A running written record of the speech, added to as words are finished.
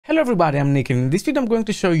Hello everybody, I'm Nick, and in this video I'm going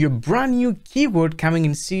to show you a brand new keyword coming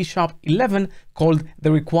in C# 11 called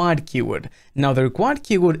the required keyword. Now the required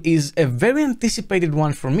keyword is a very anticipated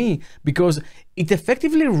one for me because it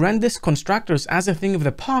effectively renders constructors as a thing of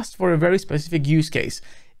the past for a very specific use case.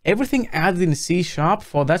 Everything added in C#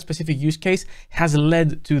 for that specific use case has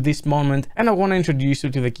led to this moment, and I want to introduce you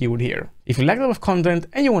to the keyword here. If you like that of content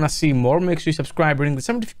and you want to see more, make sure you subscribe, ring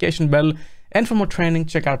the notification bell, and for more training,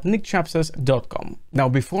 check out chapsas.com. Now,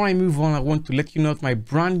 before I move on, I want to let you know that my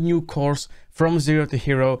brand new course, From Zero to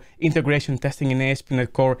Hero, Integration Testing in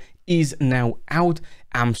ASP.NET Core, is now out.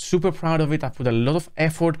 I'm super proud of it. I put a lot of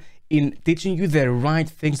effort in teaching you the right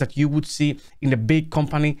things that you would see in a big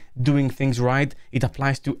company doing things right. It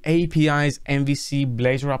applies to APIs, MVC,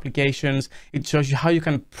 Blazor applications. It shows you how you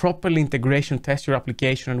can properly integration test your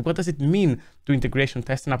application and what does it mean to integration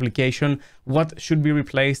test an application, what should be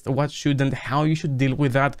replaced, what shouldn't, how you should deal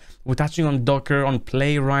with that. We're touching on Docker, on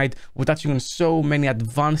Playwright, we're touching on so many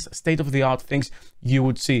advanced state-of-the-art things you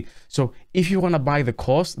would see. So if you want to buy the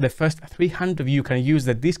course, the first 300 of you can use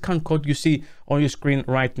the discount code you see on your screen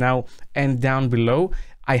right now and down below.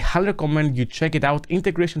 I highly recommend you check it out.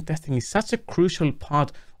 Integration testing is such a crucial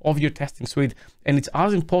part of your testing suite, and it's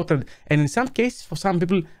as important, and in some cases for some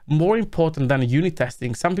people more important than unit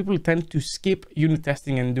testing. Some people tend to skip unit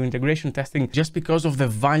testing and do integration testing just because of the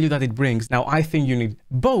value that it brings. Now I think you need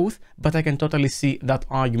both, but I can totally see that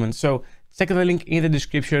argument. So check the link in the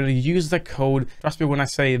description, use the code. Trust me when I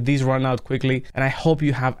say these run out quickly, and I hope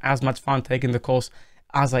you have as much fun taking the course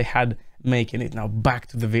as I had making it. Now back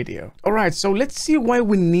to the video. All right, so let's see why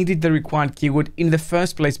we needed the required keyword in the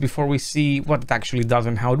first place before we see what it actually does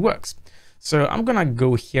and how it works. So I'm gonna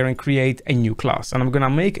go here and create a new class, and I'm gonna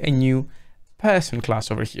make a new person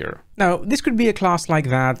class over here. Now this could be a class like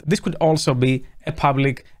that. This could also be a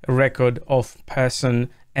public record of person,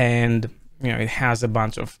 and it has a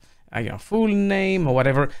bunch of full name or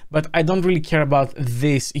whatever, but I don't really care about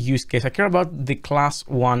this use case. I care about the class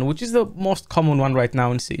one, which is the most common one right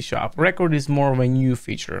now in C#. Record is more of a new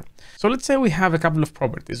feature. So let's say we have a couple of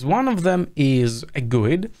properties. One of them is a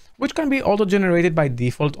GUID, which can be auto-generated by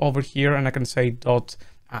default over here, and I can say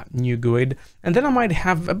new GUID. And then I might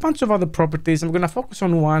have a bunch of other properties. I'm going to focus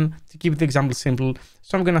on one to keep the example simple.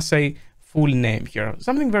 So I'm going to say full name here,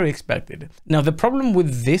 something very expected. Now the problem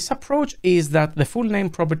with this approach is that the full name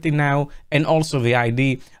property now and also the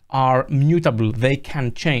ID are mutable. They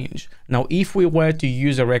can change. Now if we were to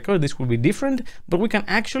use a record, this would be different, but we can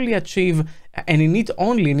actually achieve an init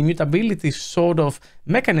only, an immutability sort of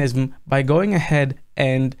mechanism by going ahead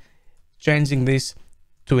and changing this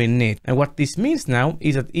to init. And what this means now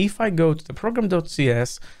is that if I go to the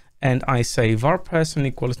program.cs and I say var person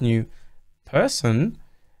equals new person,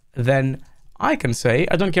 then I can say,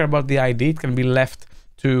 I don't care about the ID, it can be left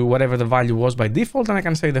to whatever the value was by default, and I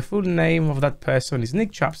can say the full name of that person is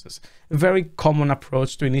Nick Chapsas. A very common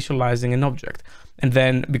approach to initializing an object. And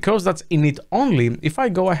then because that's init only, if I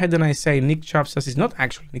go ahead and I say Nick Chapsas is not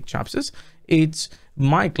actually Nick Chapsas, it's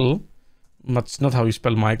Michael, that's not how you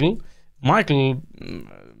spell Michael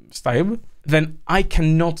Staib, then I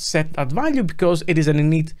cannot set that value because it is an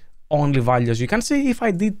init only value. As you can see, if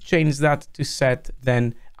I did change that to set,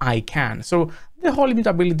 then I can. So the whole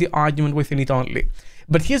immutability argument with init only.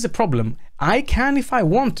 But here's the problem. I can, if I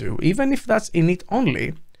want to, even if that's init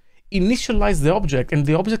only, initialize the object, and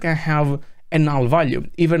the object can have a null value,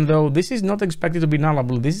 even though this is not expected to be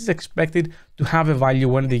nullable. This is expected to have a value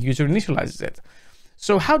when the user initializes it.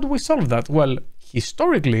 So how do we solve that? Well,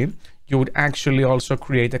 historically, you would actually also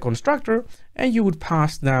create a constructor, and you would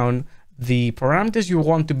pass down the parameters you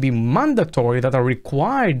want to be mandatory, that are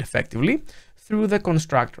required effectively, through the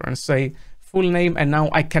constructor, and say full name. And now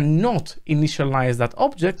I cannot initialize that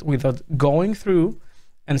object without going through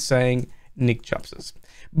and saying Nick Chapsas.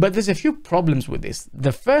 But there's a few problems with this.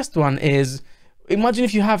 The first one is, imagine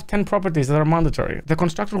if you have 10 properties that are mandatory. The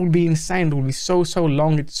constructor will be insane. It will be so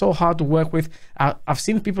long. It's so hard to work with. I've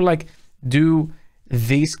seen people do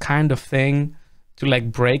this kind of thing to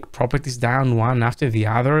break properties down one after the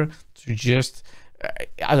other, to just,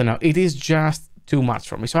 I don't know, it is just too much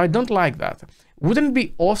for me. So I don't like that. Wouldn't it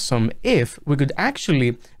be awesome if we could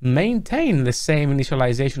actually maintain the same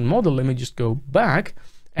initialization model? Let me just go back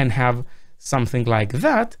and have something like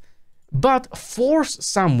that, but force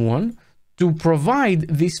someone to provide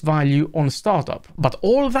this value on startup, but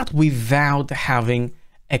all that without having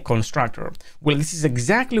a constructor. Well, this is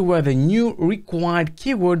exactly where the new required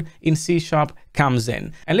keyword in C# comes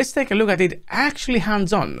in. And let's take a look at it actually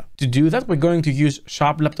hands-on. To do that, we're going to use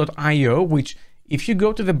sharplab.io, which if you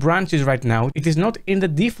go to the branches right now, it is not in the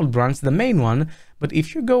default branch, the main one, but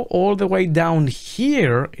if you go all the way down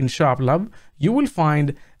here in Sharplab, you will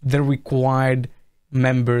find the required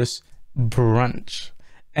members branch.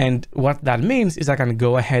 And what that means is I can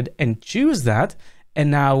go ahead and choose that, and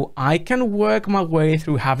now I can work my way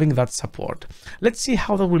through having that support. Let's see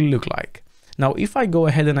how that will look like. Now, if I go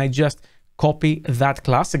ahead and I just copy that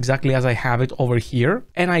class exactly as I have it over here,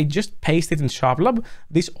 and I just paste it in SharpLab,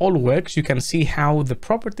 this all works. You can see how the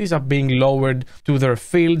properties are being lowered to their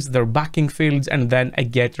fields, their backing fields, and then a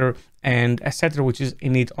getter and a setter, which is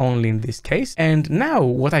init only in this case. And now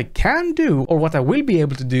what I can do, or what I will be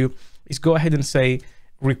able to do, is go ahead and say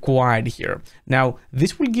required here. Now,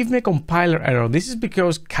 this will give me a compiler error. This is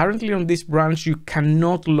because currently on this branch, you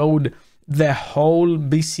cannot load the whole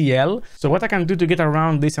BCL. So what I can do to get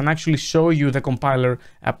around this and actually show you the compiler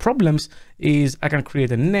problems is I can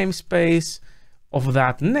create a namespace of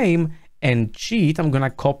that name and cheat. I'm going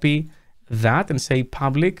to copy that and say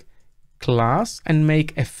public class and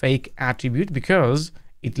make a fake attribute, because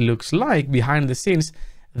it looks like behind the scenes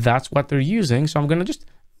that's what they're using. So I'm going to just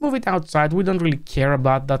move it outside. We don't really care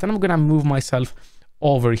about that. And I'm going to move myself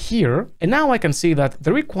over here. And now I can see that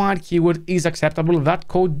the required keyword is acceptable. That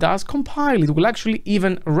code does compile. It will actually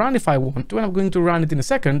even run if I want to. And I'm going to run it in a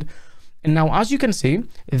second. And now, as you can see,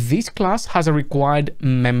 this class has a required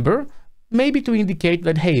member, maybe to indicate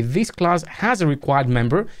that, hey, this class has a required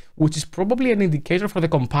member, which is probably an indicator for the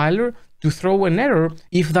compiler to throw an error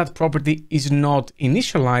if that property is not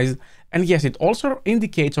initialized. And yes, it also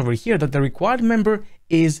indicates over here that the required member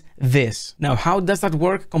is this. Now, how does that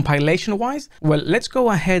work compilation-wise? Well, let's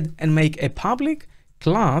go ahead and make a public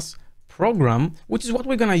class program, which is what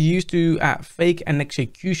we're going to use to fake an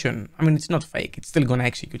execution. I mean, it's not fake, it's still going to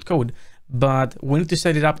execute code, but we need to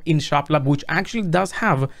set it up in SharpLab, which actually does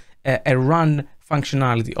have a run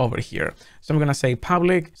functionality over here. So I'm going to say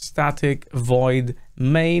public static void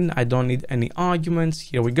main. I don't need any arguments.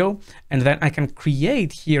 Here we go. And then I can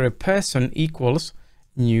create here a person equals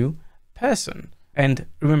new person. And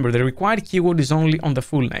remember, the required keyword is only on the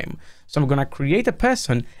full name. So I'm going to create a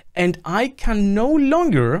person, and I can no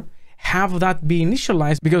longer have that be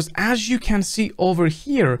initialized, because as you can see over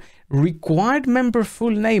here, required member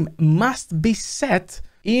full name must be set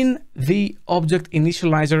in the object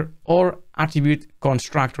initializer or attribute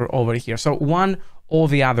constructor over here. So one or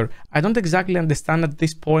the other. I don't exactly understand at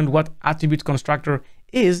this point what attribute constructor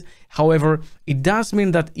is. However, it does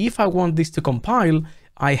mean that if I want this to compile,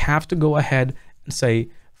 I have to go ahead and say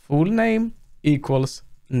full name equals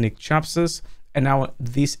Nick Chapsas. And now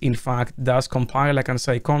this in fact does compile. I can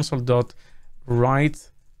say console.write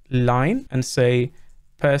line and say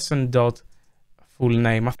person.full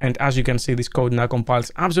name. And as you can see, this code now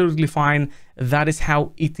compiles absolutely fine. That is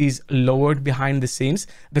how it is lowered behind the scenes.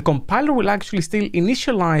 The compiler will actually still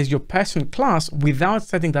initialize your person class without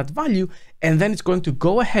setting that value, and then it's going to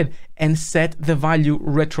go ahead and set the value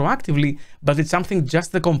retroactively, but it's something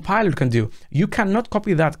just the compiler can do. You cannot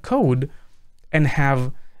copy that code and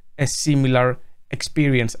have a similar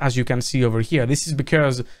experience as you can see over here. This is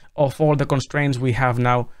because of all the constraints we have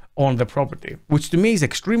now on the property, which to me is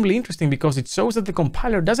extremely interesting because it shows that the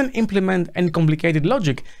compiler doesn't implement any complicated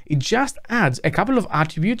logic. It just adds a couple of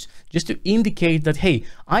attributes just to indicate that, hey,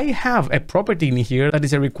 I have a property in here that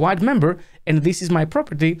is a required member, and this is my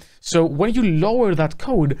property. So when you lower that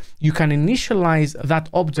code, you can initialize that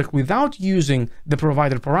object without using the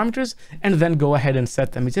provided parameters and then go ahead and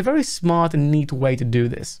set them. It's a very smart and neat way to do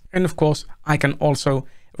this. And of course, I can also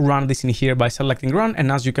run this in here by selecting run,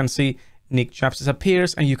 and as you can see, Nick Chapsas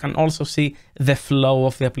appears, and you can also see the flow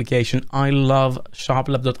of the application. I love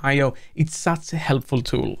sharplab.io. It's such a helpful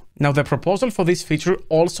tool. Now, the proposal for this feature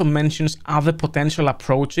also mentions other potential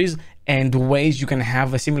approaches and ways you can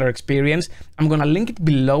have a similar experience. I'm going to link it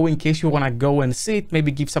below in case you want to go and see it,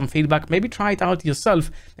 maybe give some feedback, maybe try it out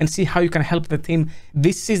yourself and see how you can help the team.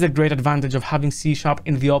 This is the great advantage of having C#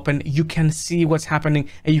 in the open. You can see what's happening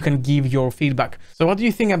and you can give your feedback. So what do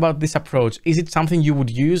you think about this approach? Is it something you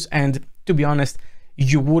would use? And to be honest,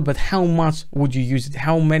 you would, but how much would you use it?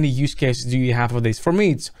 How many use cases do you have for this? For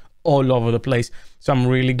me, it's all over the place. So I'm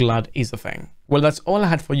really glad it's a thing. Well, that's all I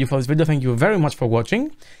had for you for this video. Thank you very much for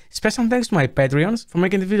watching. Special thanks to my Patreons for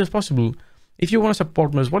making the videos possible. If you want to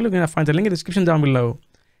support me as well, you're going to find the link in the description down below.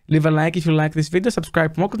 Leave a like if you like this video,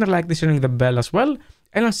 subscribe, more content like this, sharing the bell as well,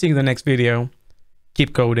 and I'll see you in the next video.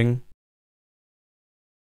 Keep coding.